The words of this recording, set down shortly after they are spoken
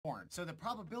So the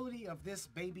probability of this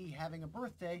baby having a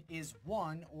birthday is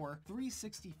 1, or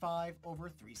 365 over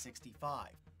 365.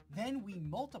 Then we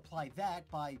multiply that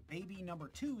by baby number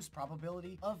 2's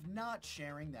probability of not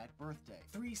sharing that birthday,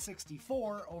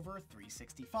 364 over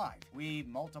 365. We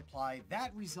multiply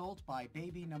that result by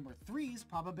baby number 3's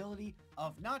probability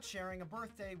of not sharing a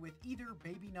birthday with either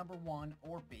baby number 1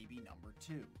 or baby number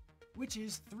 2, which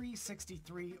is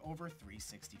 363 over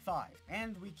 365.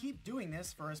 And we keep doing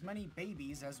this for as many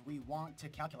babies as we want to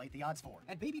calculate the odds for.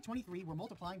 At baby 23, we're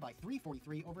multiplying by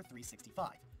 343 over 365.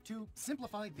 To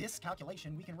simplify this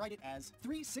calculation, we can write it as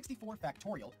 364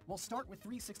 factorial. We'll start with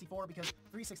 364 because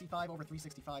 365 over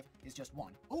 365 is just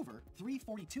 1, over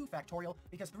 342 factorial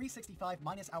because 365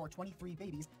 minus our 23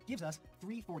 babies gives us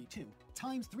 342,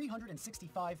 times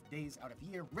 365 days out of the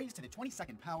year raised to the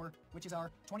 22nd power, which is our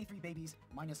 23 babies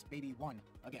minus baby 1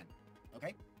 again,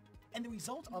 okay? And the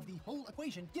result of the whole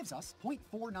equation gives us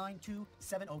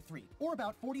 0.492703, or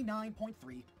about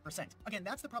 49.3%. Again,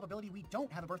 that's the probability we don't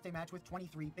have a birthday match with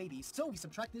 23 babies, so we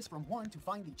subtract this from 1 to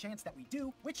find the chance that we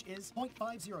do, which is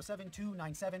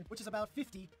 0.507297, which is about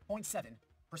 50.7%.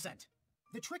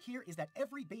 The trick here is that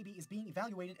every baby is being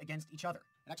evaluated against each other.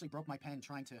 It actually broke my pen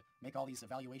trying to make all these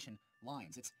evaluation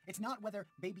lines. It's not whether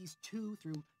babies 2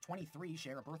 through 23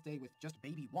 share a birthday with just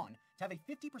baby 1. To have a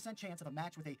 50% chance of a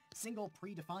match with a single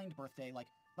predefined birthday, like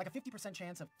a 50%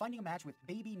 chance of finding a match with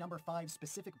baby number 5's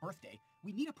specific birthday,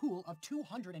 we need a pool of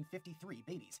 253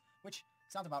 babies, which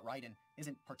sounds about right and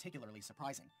isn't particularly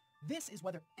surprising. This is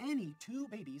whether any 2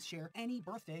 babies share any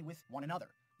birthday with one another.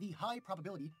 The high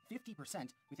probability,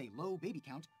 50%, with a low baby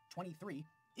count, 23,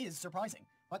 is surprising,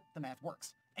 but the math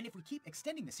works. And if we keep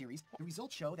extending the series, the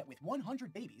results show that with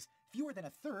 100 babies, fewer than a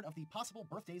third of the possible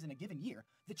birthdays in a given year,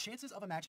 the chances of a match